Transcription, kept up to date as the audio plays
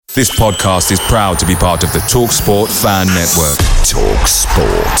This podcast is proud to be part of the TalkSport Fan Network.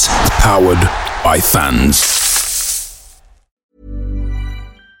 TalkSport. Powered by fans.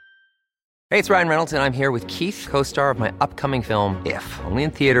 Hey, it's Ryan Reynolds, and I'm here with Keith, co-star of my upcoming film, If, only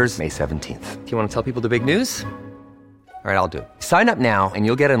in theaters May 17th. Do you want to tell people the big news? All right, I'll do it. Sign up now and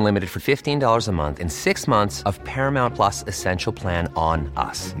you'll get unlimited for $15 a month and 6 months of Paramount Plus Essential Plan on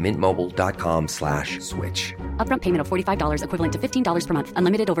us. MintMobile.com/switch. Upfront payment of $45 equivalent to $15 per month.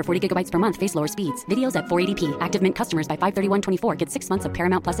 Unlimited over 40 gigabytes per month. Face lower speeds. Videos at 480p. Active Mint customers by 531.24 get 6 months of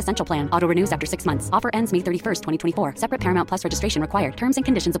Paramount Plus Essential Plan. Auto renews after 6 months. Offer ends May 31st, 2024. Separate Paramount Plus registration required. Terms and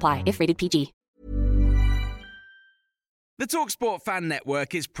conditions apply if rated PG. The TalkSport Fan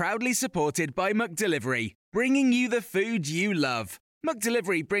Network is proudly supported by McDelivery, bringing you the food you love.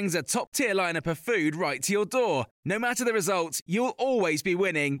 McDelivery brings a top-tier lineup of food right to your door. No matter the result, you'll always be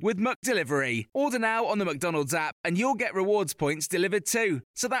winning with McDelivery. Order now on the McDonald's app and you'll get rewards points delivered too.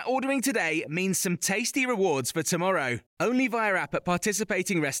 So that ordering today means some tasty rewards for tomorrow. Only via app at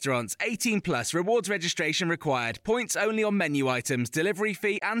participating restaurants. 18 plus. Rewards registration required. Points only on menu items. Delivery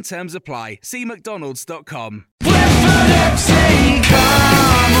fee and terms apply. See mcdonalds.com. Brentford FC,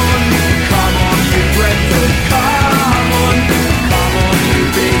 come on, you Brentford, come on, you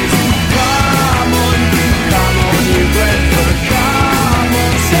Bees, come on, you Brentford, come on,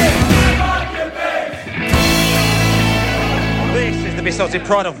 This is the besotted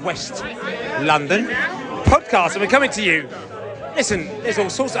pride of West London podcast, and we're coming to you. Listen, there's all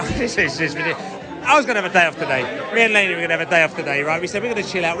sorts of. This is just ridiculous. I was going to have a day off today. Me and Laney were going to have a day off today, right? We said we're going to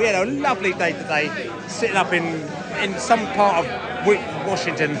chill out. We had a lovely day today, sitting up in some part of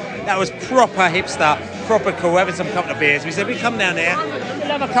Washington that was proper hipster, proper cool, having some couple of beers. We said we'd come down there, we'll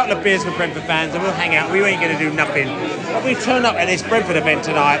have a couple of beers for Brentford fans, and we'll hang out. We ain't going to do nothing. But we turned up at this Brentford event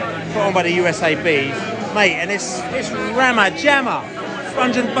tonight, put on by the USA Bees, mate, and it's rammer jammer.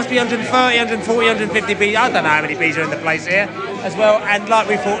 Must be 130, 140, 150 bees. I don't know how many bees are in the place here as well. And like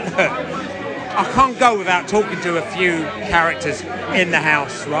we thought, look, I can't go without talking to a few characters in the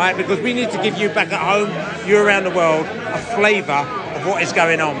house, right? Because we need to give you back at home, you around the world, a flavour of what is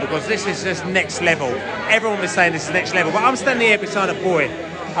going on, because this is just next level. Everyone was saying this is next level, but I'm standing here beside a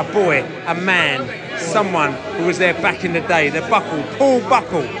man, someone who was there back in the day, Paul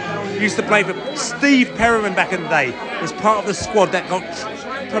Buckle, used to play for Steve Perriman back in the day, was part of the squad that got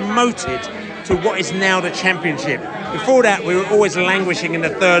promoted to what is now the Championship. Before that, we were always languishing in the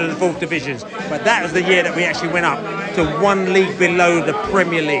 3rd and 4th divisions, but that was the year that we actually went up to one league below the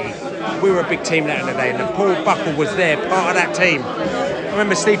Premier League. We were a big team that in the day, and Paul Buckle was there, part of that team. I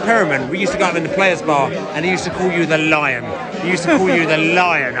remember Steve Perriman, we used to go up in the players' bar, and he used to call you the Lion.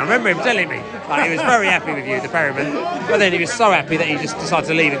 I remember him telling me, like, he was very happy with you, the Perriman, but then he was so happy that he just decided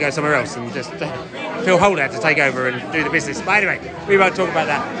to leave and go somewhere else, and just Phil Holder had to take over and do the business. But anyway, we won't talk about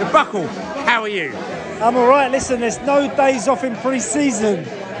that. The Buckle, how are you? I'm all right. Listen, there's no days off in pre-season.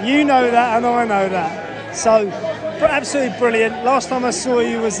 You know that, and I know that. So, absolutely brilliant. Last time I saw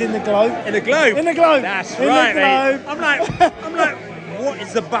you was in the Globe. In the Globe? In the Globe. That's in right, the Globe. mate. I'm like, what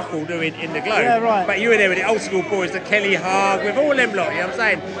is the Buckle doing in the Globe? Yeah, right. But you were there with the old school boys, the Kelly Haag, with all them lot, you know what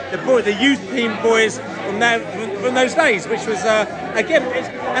I'm saying? The youth team boys from those days, which was, it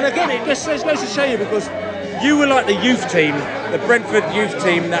just goes to show you, because you were like the youth team, the Brentford youth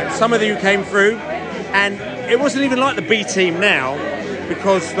team that some of you came through, and it wasn't even like the B team now,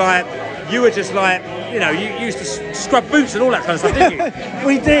 because like you were just like, you know, you used to scrub boots and all that kind of stuff, didn't you?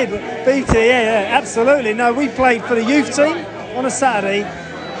 We did. BT, yeah, absolutely. No, we played for the youth team on a Saturday,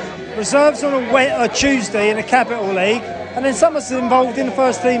 reserves on a Tuesday in the Capital League, and then some of us involved in the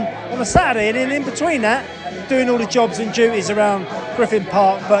first team on a Saturday, and then in between that, doing all the jobs and duties around Griffin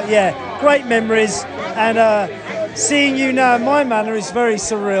Park. But yeah, great memories, and seeing you now in my manor is very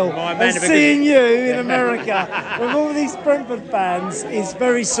surreal. And seeing you in America with all these Brentford fans is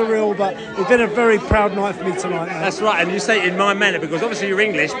very surreal, but it's been a very proud night for me tonight, mate. That's right, and you say in my manor because obviously you're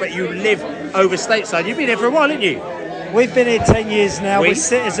English, but you live over stateside. You've been here for a while, haven't you? We've been here 10 years now. We're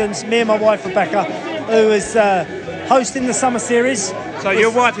citizens, me and my wife Rebecca, who is hosting the summer series. So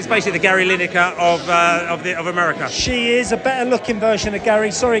your wife is basically the Gary Lineker of America. She is a better looking version of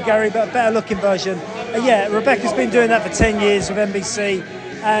Gary. Sorry, Gary, but a better looking version. Yeah, Rebecca's been doing that for 10 years with NBC,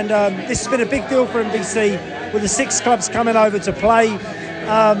 and this has been a big deal for NBC with the 6 clubs coming over to play.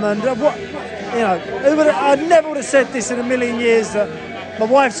 I never would have said this in a million years, that my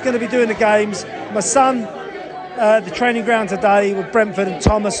wife's going to be doing the games. My son, the training ground today with Brentford and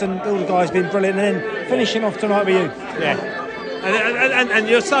Thomas and all the guys, been brilliant, and then finishing off tonight with you. Yeah. And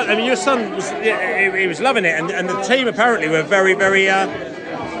your son, he was loving it, and the team apparently were very, very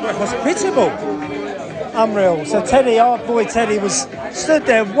hospitable. unreal. So Teddy, our boy Teddy, was stood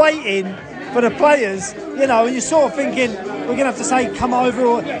there waiting for the players, and you're sort of thinking, we're going to have to say, come over.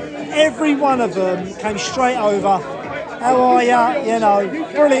 Or every one of them came straight over. How are you?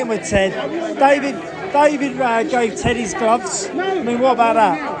 Brilliant with Ted. David gave Ted his gloves. I mean, what about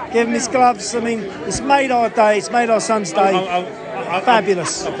that? Give him his gloves. I mean, it's made our day. It's made our son's day.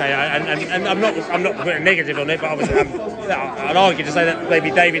 Fabulous. Okay, and I'm not putting negative on it, but obviously I'd argue to say that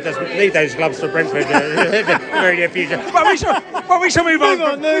maybe David doesn't need those gloves for Brentford in the very near future. But we shall move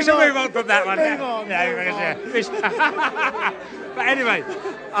on. We shall move on from that one. But anyway,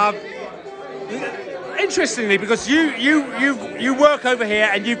 interestingly, because you work over here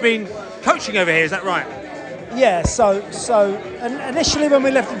and you've been coaching over here, is that right? Yeah. So initially when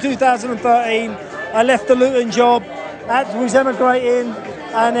we left in 2013, I left the Luton job. Was emigrating,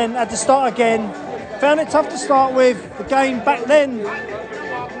 and then had to start again. Found it tough to start with. The game back then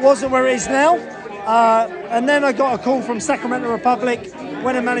wasn't where it is now. And then I got a call from Sacramento Republic.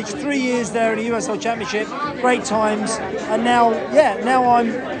 Went and managed 3 years there in the USL Championship. Great times. And now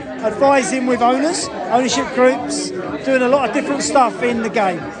I'm advising with ownership groups, doing a lot of different stuff in the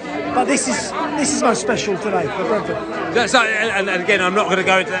game. But this is most special today for Brentford. So, and again, I'm not going to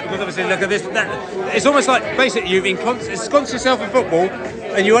go into that because obviously, look at this. It's almost like basically you've ensconced yourself in football,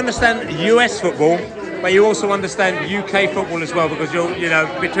 and you understand US football, but you also understand UK football as well because you're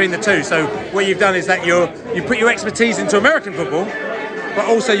between the two. So what you've done is that you put your expertise into American football, but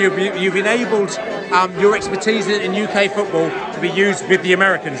also you've enabled your expertise in UK football to be used with the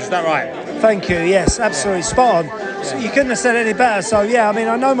Americans. Is that right? Thank you. Yes, absolutely spot on. So you couldn't have said it any better. So yeah, I mean,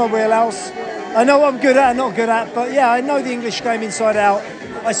 I know my wheelhouse. I know what I'm good at and not good at, but yeah, I know the English game inside out.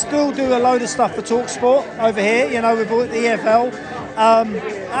 I still do a load of stuff for TalkSport over here, with the EFL.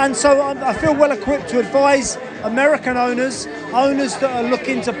 And so I feel well equipped to advise American owners that are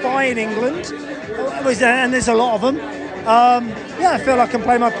looking to buy in England, and there's a lot of them. I feel I can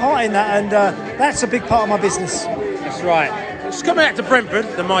play my part in that, and that's a big part of my business. That's right. Just coming back to Brentford,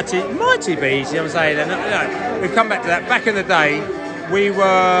 the mighty bees, I'm saying, and we've come back to that. Back in the day, we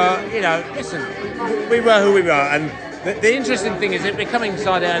were, we were who we were, and the interesting thing is that we're coming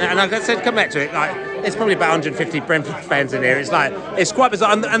inside it, and like I said, come back to it, like, there's probably about 150 Brentford fans in here. It's quite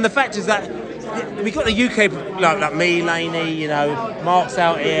bizarre, and the fact is that we've got the UK, like me, Laney, Mark's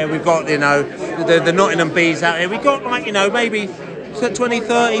out here, we've got, the Nottingham Bees out here, we've got, maybe 20,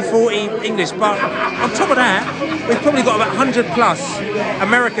 30, 40 English, but on top of that, we've probably got about 100 plus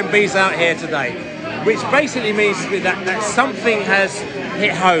American Bees out here today, which basically means that something has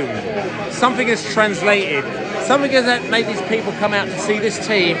hit home, something has translated, something has made these people come out to see this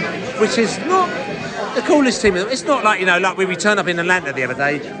team, which is not the coolest team. It's not like, like when we turned up in Atlanta the other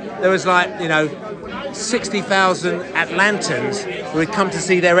day, there was 60,000 Atlantans who had come to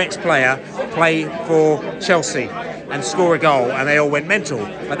see their ex-player play for Chelsea and score a goal, and they all went mental.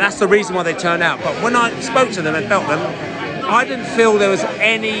 But that's the reason why they turned out. But when I spoke to them and felt them, I didn't feel there was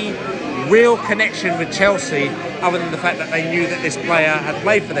any real connection with Chelsea other than the fact that they knew that this player had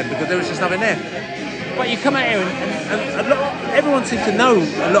played for them, because there was just nothing there. But you come out here and everyone seems to know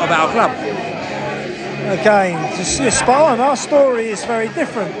a lot about our club. Again, just spot on. Our story is very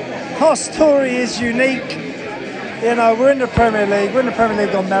different. Our story is unique. We're in the Premier League. We're in the Premier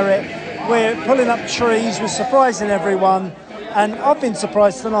League on merit. We're pulling up trees, we're surprising everyone, and I've been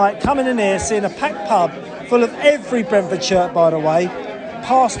surprised tonight coming in here, seeing a packed pub full of every Brentford shirt, by the way,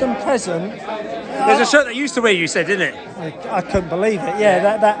 past and present. There's a shirt that you used to wear, you said, didn't it? I couldn't believe it,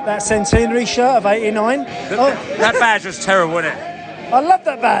 yeah. That centenary shirt of 89. That badge was terrible, wasn't it? I love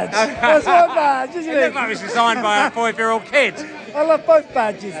that badge. That's my badge, isn't it? It looked like it was designed by a 5-year-old kid. I love both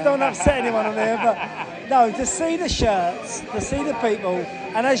badges, don't upset anyone on here, but no, to see the shirts, to see the people,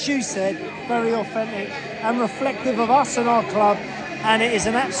 and as you said, very authentic and reflective of us and our club, and it is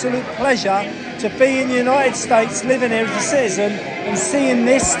an absolute pleasure to be in the United States, living here as a citizen, and seeing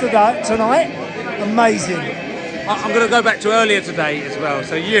this tonight. Amazing. I'm going to go back to earlier today as well.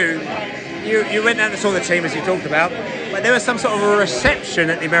 So you went down and saw the team, as you talked about, but there was some sort of a reception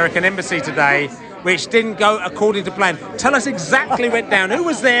at the American Embassy today which didn't go according to plan. Tell us exactly what went down. Who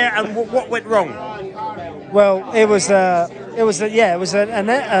was there and what went wrong? Well, it was an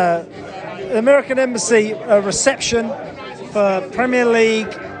American Embassy reception for Premier League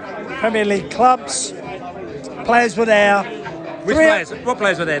clubs. Players were there. Which players? What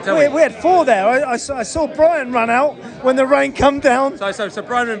players were there? Tell me. We had 4 there. I saw Brian run out when the rain come down. So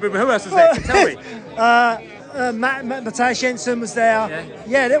Brian and Boomer. Who else was there? Tell me. Matthias Jensen was there.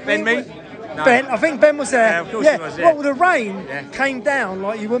 Yeah. Ben Mee? No. Ben, I think Ben was there. Yeah, of course he was. Yeah. Well, the rain came down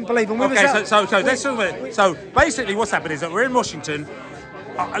like you wouldn't believe. And so basically, what's happened is that we're in Washington.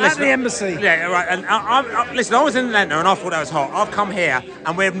 at the embassy. Yeah, right. And listen, I was in Atlanta and I thought that was hot. I've come here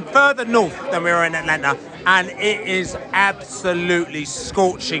and we're further north than we were in Atlanta, and it is absolutely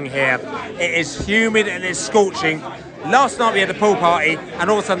scorching here. It is humid and it's scorching. Last night we had a pool party, and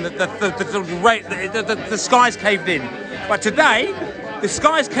all of a sudden the skies caved in. But today, the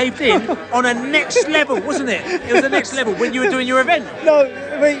skies caved in on a next level, wasn't it? It was the next level when you were doing your event. No,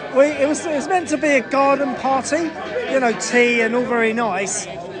 it was meant to be a garden party, tea and all very nice.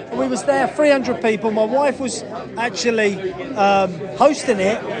 And we was there, 300 people. My wife was actually hosting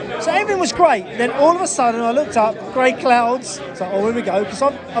it, so everything was great. Then all of a sudden, I looked up, grey clouds. So here we go, because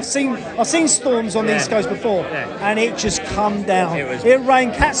I've seen storms on the East Coast before, and it just come down. It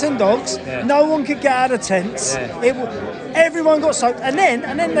rained cats and dogs. No one could get out of tents. Everyone got soaked, and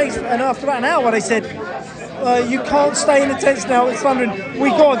after about an hour, they said, you can't stay in the tents now. It's thundering.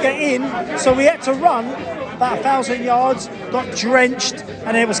 We got to get in, so we had to run about 1,000 yards, got drenched,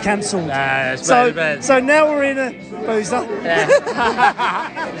 and it was cancelled. So now we're in a boozer,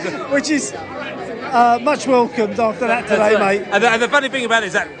 which is much welcomed after that today, mate. And the funny thing about it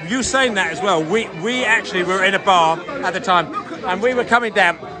is that you saying that as well, we actually were in a bar at the time, and we were coming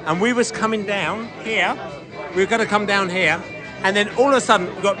down, and we was coming down here. We were going to come down here, and then all of a sudden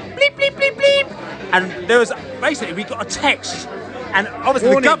we got bleep, bleep, bleep, bleep, and there was basically we got a text. And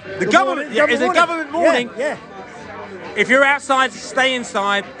obviously the government warning. Yeah. If you're outside, stay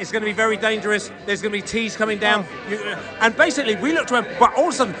inside. It's going to be very dangerous. There's going to be teas coming down. And basically, we looked around, but all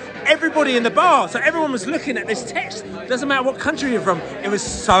of a sudden, everybody in the bar, so everyone was looking at this text. Doesn't matter what country you're from. It was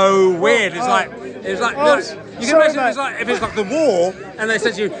so weird. You can imagine if it's like the war, and they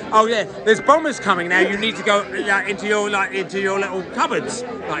said to you, "Oh yeah, there's bombers coming now. You need to go into your little cupboards."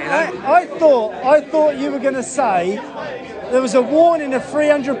 I thought you were going to say there was a warning of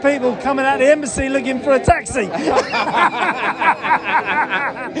 300 people coming out of the embassy looking for a taxi.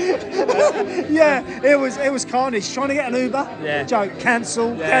 Yeah, it was carnage. Trying to get an Uber. Yeah. Joke.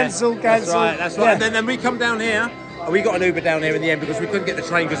 Cancel. That's right. Yeah. And then we come down here. We got an Uber down here in the end because we couldn't get the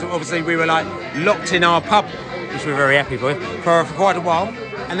train because obviously we were locked in our pub, which we were very happy for quite a while.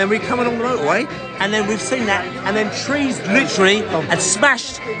 And then we come along the motorway, and then we've seen that, and then trees literally had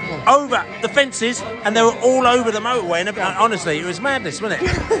smashed over the fences, and they were all over the motorway. And honestly, it was madness, wasn't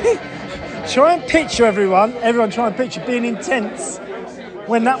it? Try and picture everyone try and picture being in tents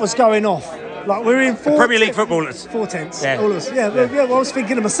when that was going off. Like we're in four Premier League footballers. 4 tents, all of us. I was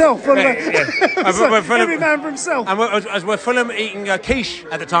thinking of myself. So every man for himself. And we're Fulham eating quiche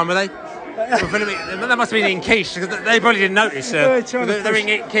at the time, were they? That must have been eating quiche because they probably didn't notice. They were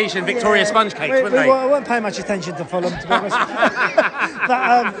eating quiche and Victoria sponge cakes, weren't they? I weren't paying much attention to Fulham, to be honest. But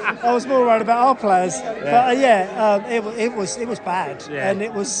I was more worried about our players. Yeah. But it was bad, and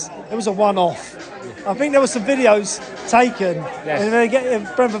it was a one-off. I think there were some videos taken, and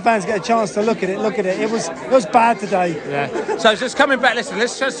if Brentford fans get a chance to look at it. It was bad today. Yeah. So just coming back. Listen,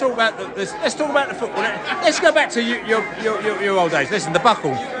 let's just talk about let's talk about the football. Let's go back to your old days. Listen, the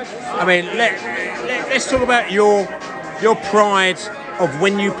buckle. I mean, let's talk about your pride of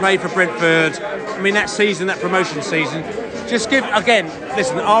when you played for Brentford. I mean, that season, that promotion season. Just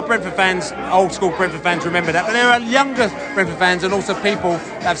listen, our Brentford fans, old school Brentford fans remember that, but there are younger Brentford fans and also people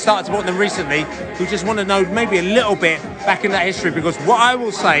that have started supporting them recently who just want to know maybe a little bit back in that history, because what I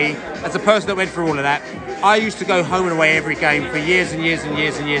will say, as a person that went through all of that, I used to go home and away every game for years and years and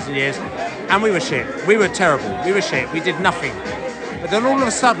years and years and years, and we were shit. We were terrible. We were shit. We did nothing. But then all of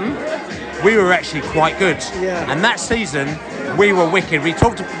a sudden, we were actually quite good. Yeah. And that season, we were wicked. We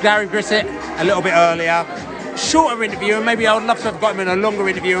talked to Gary Grissett a little bit earlier. Shorter interview, and maybe I would love to have got him in a longer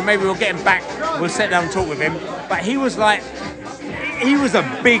interview, and maybe we'll get him back. We'll sit down and talk with him. But he was a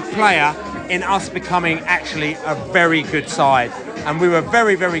big player in us becoming actually a very good side. And we were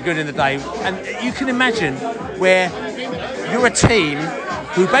very, very good in the day. And you can imagine where you're a team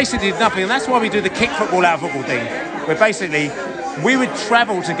who basically did nothing. And that's why we do the kick football out of football thing. Where basically we would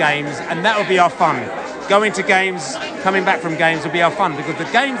travel to games, and that would be our fun. Going to games, coming back from games would be our fun, because the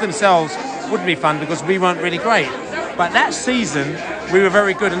games themselves wouldn't be fun because we weren't really great. But that season, we were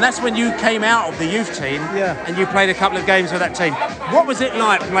very good, and that's when you came out of the youth team and you played a couple of games for that team. What was it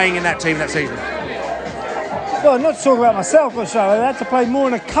like playing in that team that season? Well, not to talk about myself or so, I had to play more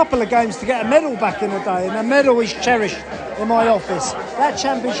than a couple of games to get a medal back in the day, and the medal is cherished in my office. That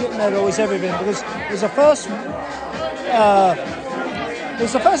championship medal is everything, because it was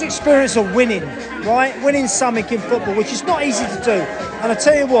the first experience of winning, right? Winning something in football, which is not easy to do. And I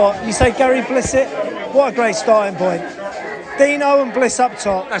tell you what, you say Gary Blissett, what a great starting point. Dino and Bliss up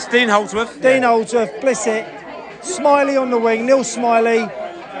top. That's Dean Holdsworth. Holdsworth, Blissett, Smiley on the wing, Neil Smiley,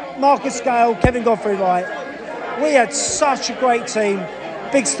 Marcus Gale, Kevin Godfrey Wright. We had such a great team.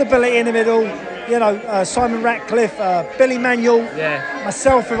 big stability in the middle. You know, Simon Ratcliffe, Billy Manuel,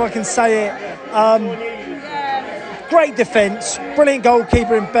 myself, if I can say it. Great defence, brilliant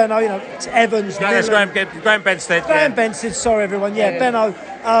goalkeeper in Benno. You know, it's Evans. That's Graham Benstead. Graham Benstead, sorry everyone. Yeah, Benno.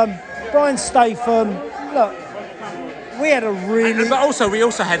 Brian Statham. Look, we had a really. But also, we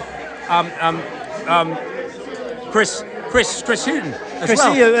also had Chris Hughton as Chris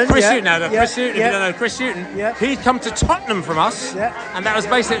well. Hughton, Chris yeah. Hughton, now, Yeah, Chris Hughton, if yeah. you don't know Chris Hughton, Yeah. he'd come to Tottenham from us, Yeah. and that was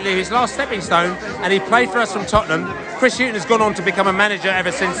basically his last stepping stone, and he played for us from Tottenham. Chris Hughton has gone on to become a manager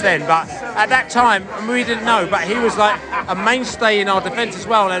ever since then, but at that time, we didn't know, but he was like a mainstay in our defence as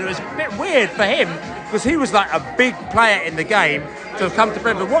well, and it was a bit weird for him, because he was like a big player in the game to have come to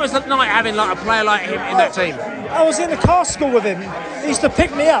Brentford. What was it like having like a player like him in that team? I was in the car school with him. He used to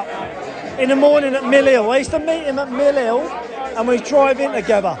pick me up in the morning at Mill Hill. I used to meet him at Mill Hill and we'd drive in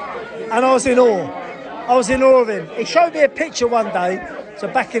together. And I was in awe. I was in awe of him. He showed me a picture one day, so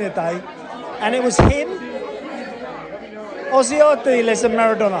back in the day, and it was him, Ozzy Ardiles and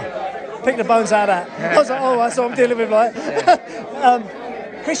Maradona. Pick the bones out of that. I was like, oh, that's what I'm dealing with. Like.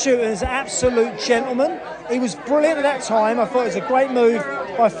 Chris Hughton is an absolute gentleman. He was brilliant at that time. I thought it was a great move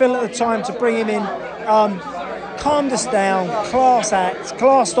by Phil at the time to bring him in. Calmed us down, class act,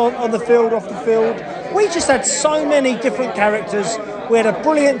 classed on the field, off the field. We just had so many different characters. We had a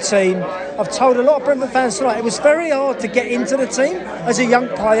brilliant team. I've told a lot of Brentford fans tonight, it was very hard to get into the team as a young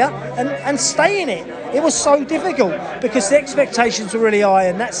player and stay in it. It was so difficult because the expectations were really high,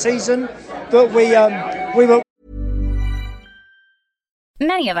 and that season that we were.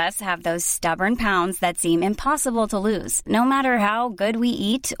 Many of us have those stubborn pounds that seem impossible to lose, no matter how good we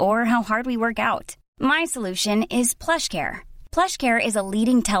eat or how hard we work out. My solution is PlushCare. PlushCare is a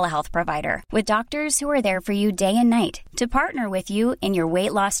leading telehealth provider with doctors who are there for you day and night to partner with you in your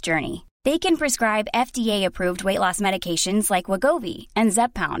weight loss journey. They can prescribe FDA-approved weight loss medications like Wegovy and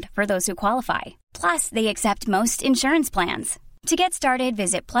Zepbound for those who qualify. Plus, they accept most insurance plans. To get started,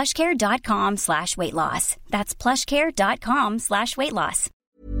 visit plushcare.com/weightloss. That's plushcare.com/weightloss.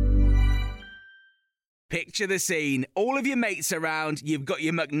 Picture the scene. All of your mates around, you've got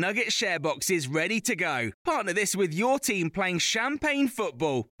your McNugget share boxes ready to go. Partner this with your team playing champagne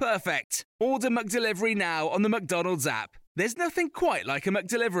football. Perfect. Order McDelivery now on the McDonald's app. There's nothing quite like a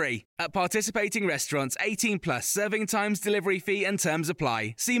McDelivery. At participating restaurants, 18 plus, serving times, delivery fee and terms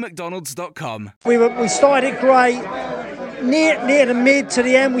apply. See mcdonalds.com. We started great. Near the mid to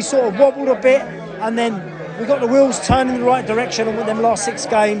the end, we sort of wobbled a bit, and then we got the wheels turning in the right direction on them last 6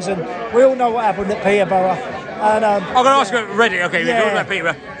 games, and we all know what happened at Peterborough. And I'm going to ask you about Reading. Okay, we're talking about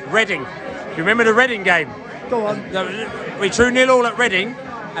Peterborough. Reading. Do you remember the Reading game? Go on. We drew 0-0 at Reading,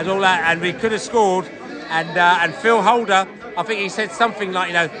 and all that, and we could have scored. And Phil Holder, I think he said something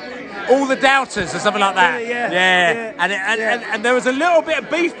like, all the doubters or something like that. Yeah. And there was a little bit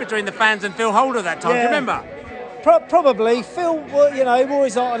of beef between the fans and Phil Holder that time. Do you remember? Probably. Phil, he wore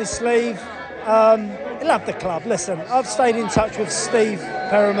his heart on his sleeve. He loved the club. Listen, I've stayed in touch with Steve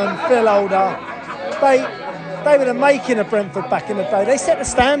Perriman, Phil Holder. They were the making of Brentford back in the day. They set the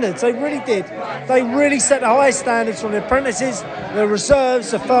standards. They really did. They really set the highest standards from the apprentices, the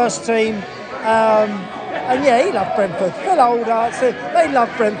reserves, the first team. And yeah, he loved Brentford. Phil Holder, they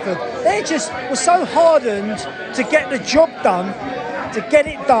loved Brentford. They just were so hardened to get the job done, to get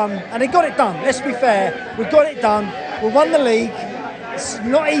it done, and they got it done. Let's be fair, we got it done. We won the league. It's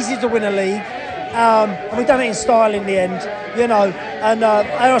not easy to win a league, and we done it in style in the end, And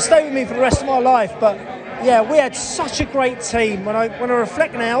it'll stay with me for the rest of my life. But yeah, we had such a great team. When I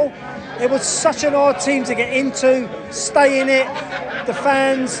reflect now, it was such an hard team to get into, stay in it. The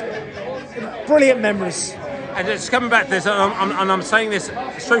fans. Brilliant memories. And just coming back to this, and I'm saying this,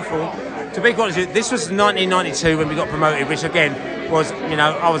 it's truthful, to be honest with you, this was 1992 when we got promoted, which again was,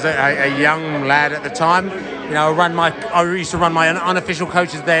 I was a young lad at the time. I used to run my unofficial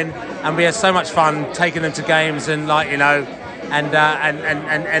coaches then, and we had so much fun taking them to games and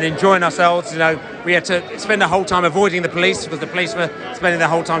and enjoying ourselves. We had to spend the whole time avoiding the police because the police were spending the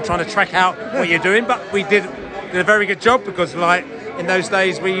whole time trying to track out what you're doing, but we did a very good job because in those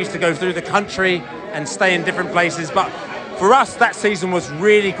days, we used to go through the country and stay in different places. But for us, that season was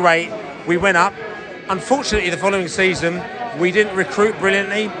really great. We went up. Unfortunately, the following season, we didn't recruit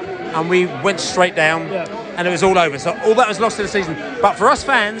brilliantly and we went straight down and it was all over. So all that was lost in the season. But for us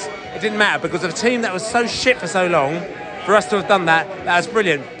fans, it didn't matter because of a team that was so shit for so long, for us to have done that was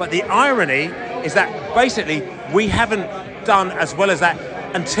brilliant. But the irony is that basically we haven't done as well as that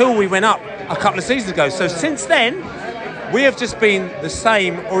until we went up a couple of seasons ago. So since then, we have just been the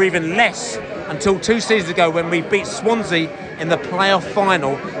same or even less until 2 seasons ago when we beat Swansea in the playoff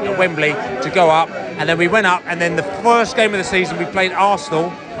final at Wembley to go up, and then we went up, and then the first game of the season we played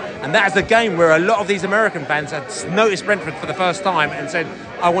Arsenal, and that is the game where a lot of these American fans had noticed Brentford for the first time and said,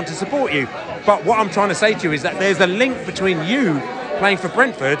 I want to support you. But what I'm trying to say to you is that there's a link between you playing for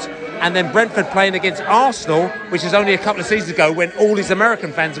Brentford and then Brentford playing against Arsenal, which is only a couple of seasons ago, when all these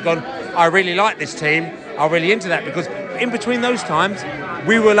American fans have gone, I really like this team, I'm really into that, because in between those times,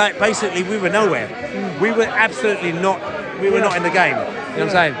 we were like, basically, we were nowhere. We were absolutely not, we were not in the game. You know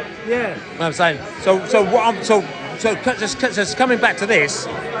what I'm saying? Yeah. You know what I'm saying? So just coming back to this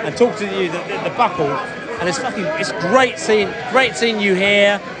and talk to you, the buckle, and it's great seeing you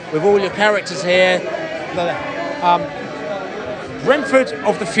here with all your characters here. Brentford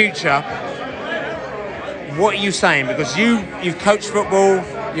of the future, what are you saying? Because you've coached football,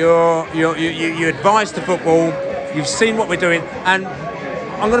 you advise to football, you've seen what we're doing, and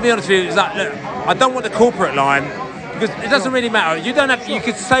I'm going to be honest with you, is that, look, I don't want the corporate line, because it doesn't really matter. You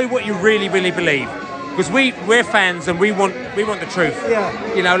could say what you really, really believe, because we're fans and we want the truth.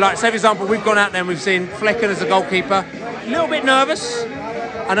 Yeah. You know, like, say for example, we've gone out there and we've seen Flecken as a goalkeeper, a little bit nervous.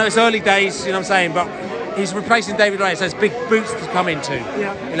 I know it's early days, you know what I'm saying, but he's replacing David Raya, so it's big boots to come into.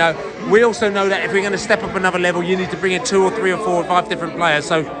 Yeah. You know, we also know that if we're going to step up another level, you need to bring in 2 or 3 or 4 or 5 different players.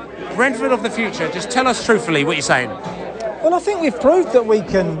 So, Brentford of the future, just tell us truthfully what you're saying. Well, I think we've proved that we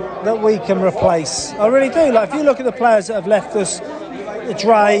can replace. I really do. Like, if you look at the players that have left us,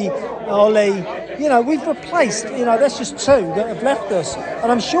 Dre, Ollie, you know, we've replaced. You know, that's just 2 that have left us,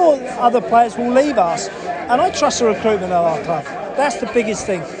 and I'm sure other players will leave us. And I trust the recruitment of our club. That's the biggest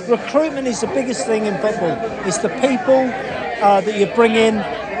thing. Recruitment is the biggest thing in football. It's the people that you bring in,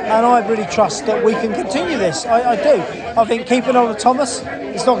 and I really trust that we can continue this. I do. I think keeping on with Thomas,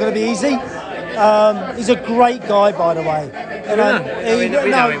 it's not going to be easy. He's a great guy, by the way. We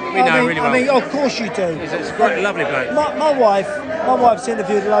know him really well. I mean, of course you do. He's a great, lovely bloke. My wife's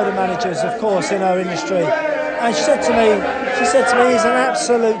interviewed a load of managers, of course, in our industry, and she said to me, he's an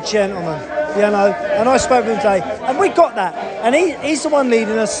absolute gentleman. You know, and I spoke with him today, and we got that. And he's the one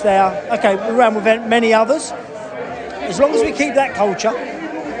leading us there. Okay, we ran with many others. As long as we keep that culture,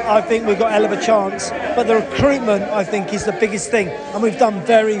 I think we've got a hell of a chance. But the recruitment, I think, is the biggest thing, and we've done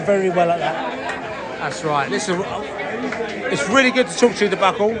very, very well at that. That's right. Listen, it's really good to talk to you, the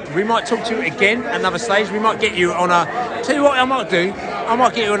Buckle. We might talk to you again at another stage. We might get you on tell you what I might do. I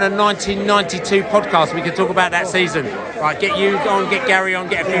might get you on a 1992 podcast. We can talk about that season. Right, get you on, get Gary on,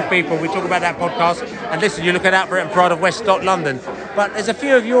 get a few people. We talk about that podcast. And listen, you look at Outbreak and Pride of West London. But there's a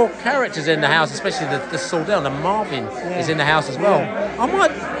few of your characters in the house, especially the Saldell, and Marvin is in the house as well. I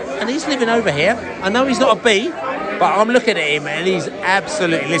might, and he's living over here. I know he's not a B, but I'm looking at him and he's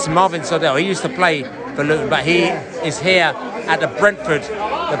absolutely, listen, Marvin Saldell, he used to play for Luton, but he is here at the Brentford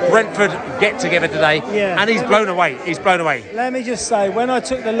get together today, and he's blown away. Let me just say, when I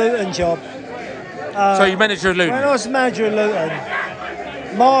took the Luton job, so you manager of Luton? When I was manager of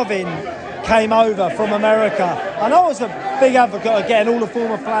Luton, Marvin came over from America, and I was a big advocate of getting all the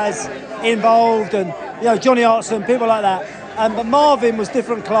former players involved, and you know, Johnny Hartson, people like that. But Marvin was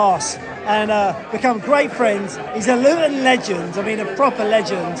different class, and become great friends. He's a Luton legend. I mean, a proper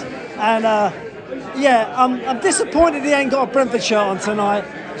legend, and. I'm disappointed he ain't got a Brentford shirt on tonight.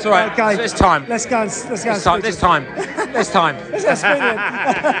 It's all right. Okay, it's time. Let's go. This time. Let's go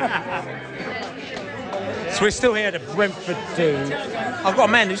spin So we're still here at the Brentford do. I've got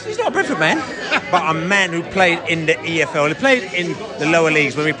a man he's not a Brentford man, but a man who played in the EFL. He played in the lower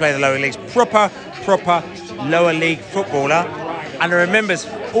leagues when we played the lower leagues. Proper lower league footballer, and he remembers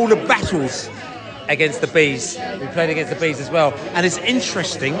all the battles against the Bees. We played against the Bees as well. And it's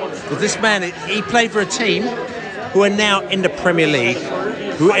interesting because this man, he played for a team who are now in the Premier League,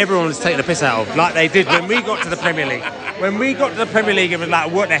 who everyone was taking the piss out of, like they did when we got to the Premier League. When we got to the Premier League, it was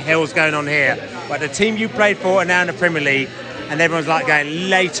like, what the hell's going on here? But the team you played for are now in the Premier League, and everyone's like going,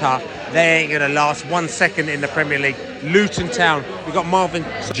 later, they ain't going to last 1 second in the Premier League. Luton Town. We've got Marvin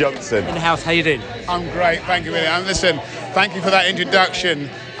Johnson in the house. How you doing? I'm great, thank you, William. And listen, thank you for that introduction.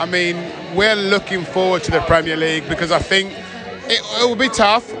 I mean, we're looking forward to the Premier League because I think it will be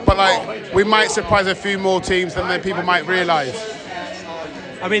tough, but like we might surprise a few more teams than people might realise.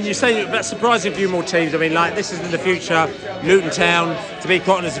 I mean, you say that's surprising a few more teams. I mean, like, this is in the future. Luton Town, to be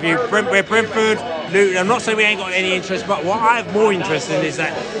quite honest with you, we're Brentford, Luton. I'm not saying we ain't got any interest, but what I have more interest in is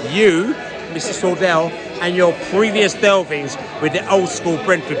that you, Mr. Saldell, and your previous delvings with the old school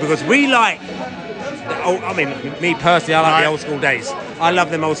Brentford, because we like the old, I mean, me personally, I like the old school days. I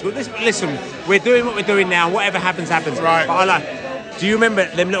love them old school. Listen, we're doing what we're doing now. Whatever happens, happens. Right. But I like. Do you remember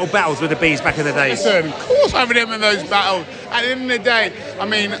them little battles with the bees back in the day? Listen, of course I remember those battles. At the end of the day, I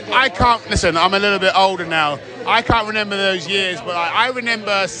mean, I can't... Listen, I'm a little bit older now. I can't remember those years, but I remember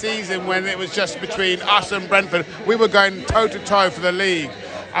a season when it was just between us and Brentford. We were going toe-to-toe for the league.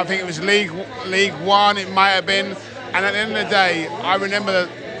 I think it was League One, it might have been. And at the end of the day, I remember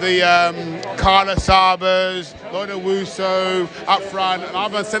the Carlos Sabas, Lloyd Owusu up front, and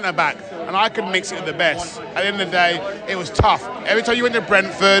I'm a centre-back. And I could mix it with the best. At the end of the day, it was tough. Every time you went to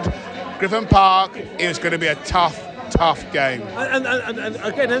Brentford, Griffin Park, it was going to be a tough game. And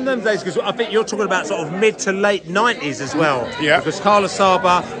again, in them days, because I think you're talking about sort of mid to late 90s as well. Yeah. Because Carlos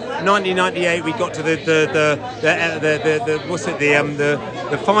Saba, 1998, we got to the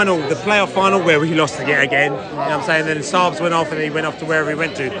final, the playoff final where we lost again. You know what I'm saying? Then Saabs went off and he went off to wherever he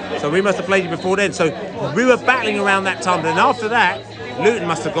went to. So we must have played you before then. So we were battling around that time. And after that, Luton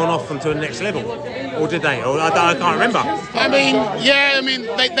must have gone off onto the next level, or did they? Or I can't remember. I mean, yeah,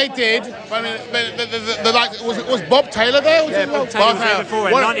 they did. I mean, the like was Bob Taylor there? Yeah, Bob Taylor was there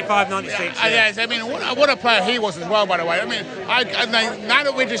before, 95, 96. Yes, I mean, what a player he was as well, by the way. I mean, now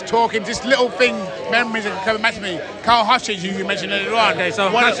that we're just talking, just little things, memories are coming back to me. Carl Hutchins, you mentioned earlier on. Okay,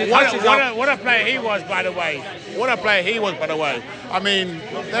 so what a player he was, by the way. What a player he was, by the way. I mean,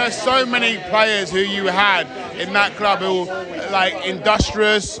 there are so many players who you had in that club who, like,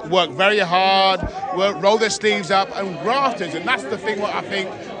 industrious, work very hard, roll their sleeves up, and grafters. And that's the thing what I think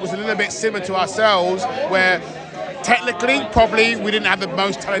was a little bit similar to ourselves, where technically, probably, we didn't have the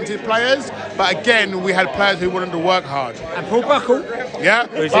most talented players, but again, we had players who wanted to work hard. And Paul Buckle, yeah,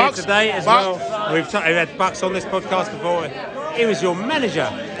 who's here today as well. We've had Bucks on this podcast before. He was your manager.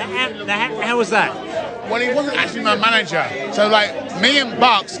 How was that? Well, he wasn't actually my manager. So, like, me and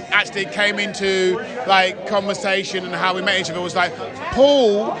Bucks actually came into, like, conversation, and how we met each other was like,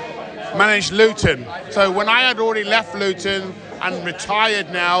 Paul managed Luton. So when I had already left Luton and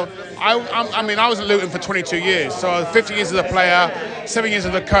retired now, I was at Luton for 22 years. So I was 50 years as a player, 7 years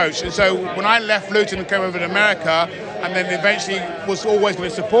as a coach. And so when I left Luton and came over to America, and then eventually was always going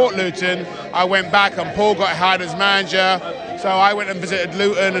to support Luton, I went back and Paul got hired as manager. So I went and visited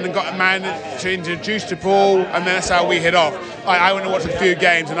Luton and got a man to introduce to Paul, and then that's how we hit off. I went and watched a few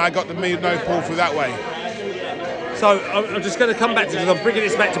games, and I got to know Paul through that way. So I'm just going to come back to this. I'm bringing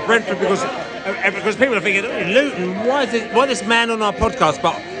this back to Brentford because people are thinking, Luton, why this man on our podcast?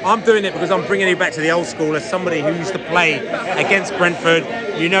 But I'm doing it because I'm bringing you back to the old school as somebody who used to play against Brentford.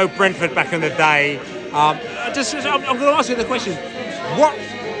 You know Brentford back in the day. I'm going to ask you the question: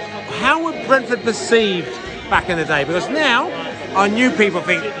 how were Brentford perceived back in the day? Because now our new people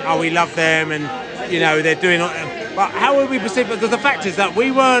think, oh, we love them, and you know they're doing. But how were we perceived? Because the fact is that we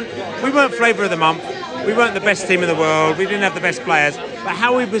weren't flavour of the month. We weren't the best team in the world. We didn't have the best players. But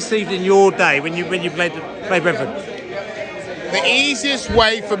how were we perceived in your day when you played Brentford? The easiest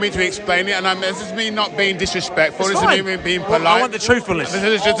way for me to explain it, and this is me not being disrespectful, this is me being polite. I want the truthfulness. This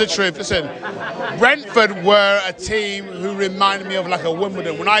is just the truth. Listen, Brentford were a team who reminded me of like a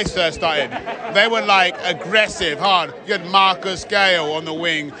Wimbledon when I first started. They were like aggressive, hard. You had Marcus Gale on the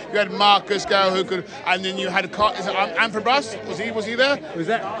wing. You had Marcus Gale who could, and then you had Amphibus. Was he there? Was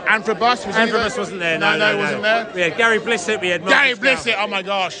that Amphibus? Amphibus wasn't there. No, he wasn't there. We had Gary Blissett. We had Gary Blissett. Oh my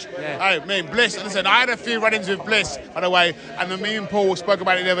gosh. Yeah. I mean, Bliss. Listen, I had a few run-ins with Bliss, by the way. And then me and Paul spoke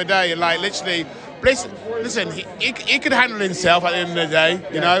about it the other day, and like literally, Bliss, listen, he could handle himself at the end of the day,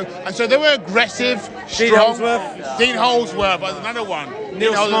 you know. And so they were aggressive, strong. Dean Holdsworth, was another one.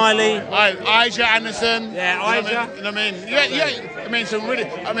 Neil Smiley, Ija Anderson. Yeah, Ija. You know what I mean? Yeah. I mean, some really,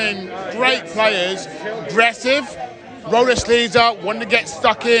 great players, aggressive. Roll their sleeves up, wanted to get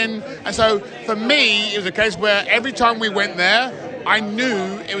stuck in. And so for me, it was a case where every time we went there, I knew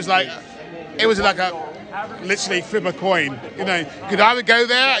it was like a literally flip a coin. You know, you could either go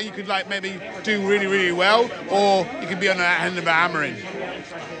there, you could like maybe do really, really well, or you could be on the end of a hammering.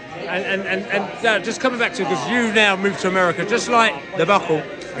 And just coming back to, because you now moved to America, just like the Buckle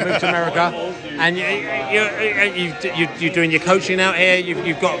moved to America, and you're doing your coaching out here.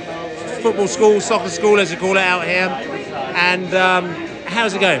 You've got football school, soccer school, as you call it out here. And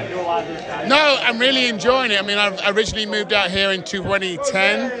how's it going? No, I'm really enjoying it. I mean, I originally moved out here in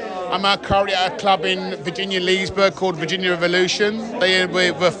 2010. I'm currently at a club in Virginia, Leesburg called Virginia Revolution. They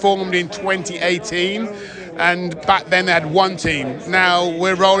were formed in 2018, and back then they had one team. Now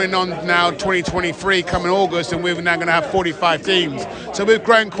we're rolling on now 2023 coming August, and we're now going to have 45 teams. So we've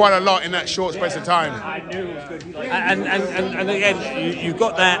grown quite a lot in that short space of time. And again, you've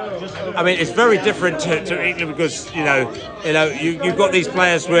got that. I mean, it's very different to England because you've got these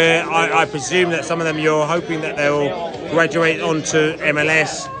players where I presume that some of them you're hoping that they'll graduate onto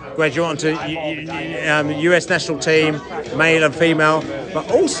MLS. graduate onto US national team, male and female. But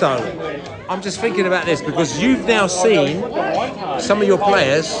also, I'm just thinking about this because you've now seen some of your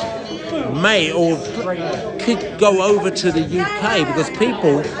players may or could go over to the UK because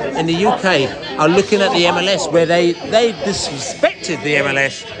people in the UK are looking at the MLS where they disrespected the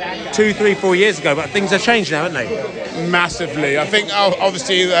MLS 2, 3, 4 years ago, but things have changed now, haven't they? Massively. I think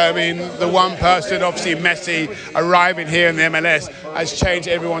obviously, the one person, obviously Messi, arriving here in the MLS has changed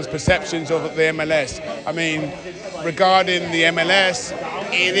everyone's perceptions of the MLS. I mean, regarding the MLS,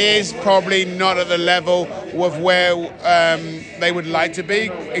 it is probably not at the level of where they would like to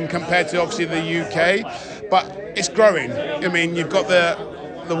be in compared to obviously the UK, but it's growing. I mean, you've got the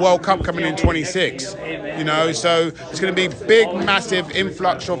World Cup coming in 26, you know, so it's going to be big, massive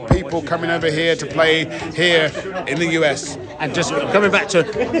influx of people coming over here to play here in the US. And just coming back to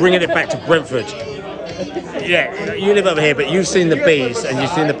bringing it back to Brentford. Yeah, you live over here, but you've seen the Bees and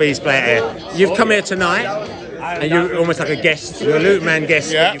you've seen the Bees play here. You've come here tonight. And you're almost like a guest, you're a Luton man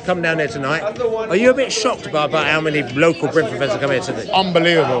guest, yeah. But you've come down there tonight. Are you a bit shocked about how many local Brentford fans are coming here today?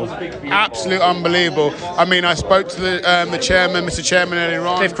 Unbelievable. Absolute unbelievable. I mean, I spoke to the chairman, Mr. Chairman earlier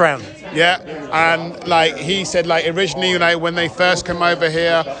on. Cliff Crown. Yeah, and like he said, like originally, when they first came over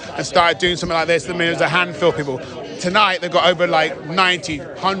here and started doing something like this, I mean, it was a handful of people. Tonight, they've got over like 90,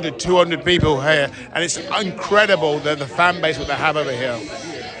 100, 200 people here, and it's incredible the fan base what they have over here.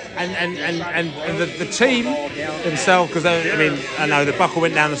 And the team themselves, because I know the Buckle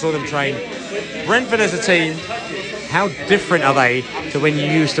went down and saw them train. Brentford as a team, how different are they to when you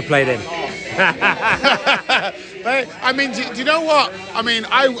used to play them? I mean, do you know what? I mean,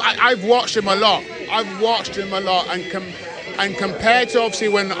 I've watched them a lot. And compared to obviously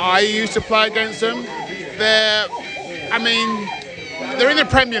when I used to play against them, they're in the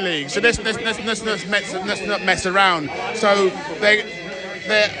Premier League, so let's not mess around. So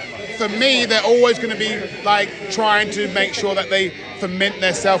for me, they're always going to be like trying to make sure that they ferment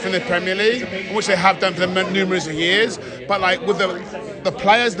themselves in the Premier League, which they have done for numerous years. But like with the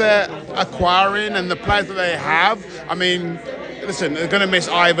players they're acquiring and the players that they have, I mean, listen, they're going to miss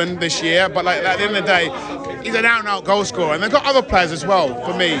Ivan this year, but like at the end of the day, he's an out-and-out goal scorer, and they've got other players as well.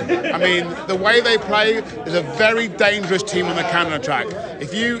 For me, I mean, the way they play is a very dangerous team on the counter-attack.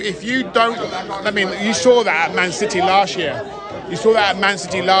 If you don't, I mean, you saw that at Man City last year. You saw that at Man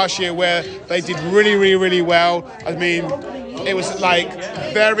City last year where they did really, really, really well. I mean, it was like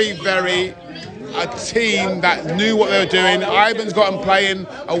very, very a team that knew what they were doing. Ivan's got them playing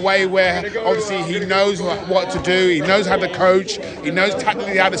a way where obviously he knows what to do. He knows how to coach. He knows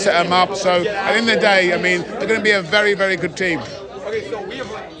tactically how to set them up. So at the end of the day, I mean, they're going to be a very, very good team.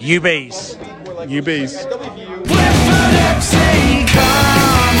 UBs. Brentford FC,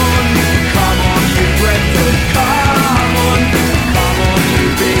 come on, you Brentford, come on, you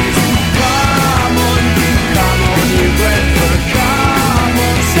Bees, come on, you Brentford, come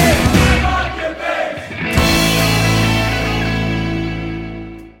on, say.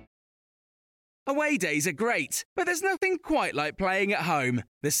 Away days are great, but there's nothing quite like playing at home.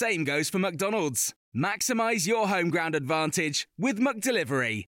 The same goes for McDonald's. Maximise your home ground advantage with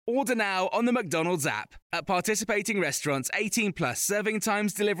McDelivery. Order now on the McDonald's app. At participating restaurants, 18 plus serving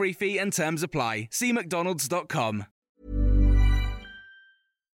times, delivery fee and terms apply. See mcdonalds.com.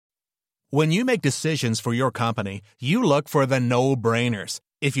 When you make decisions for your company, you look for the no-brainers.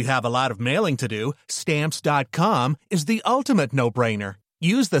 If you have a lot of mailing to do, Stamps.com is the ultimate no-brainer.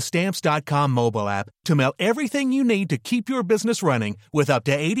 Use the Stamps.com mobile app to mail everything you need to keep your business running with up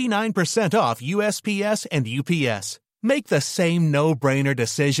to 89% off USPS and UPS. Make the same no-brainer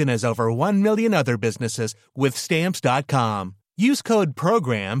decision as over 1 million other businesses with Stamps.com. Use code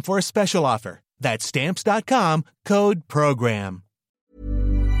PROGRAM for a special offer. That's Stamps.com, code PROGRAM.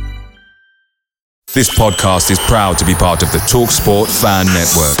 This podcast is proud to be part of the TalkSport Fan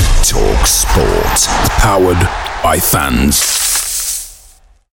Network. TalkSport. Powered by fans.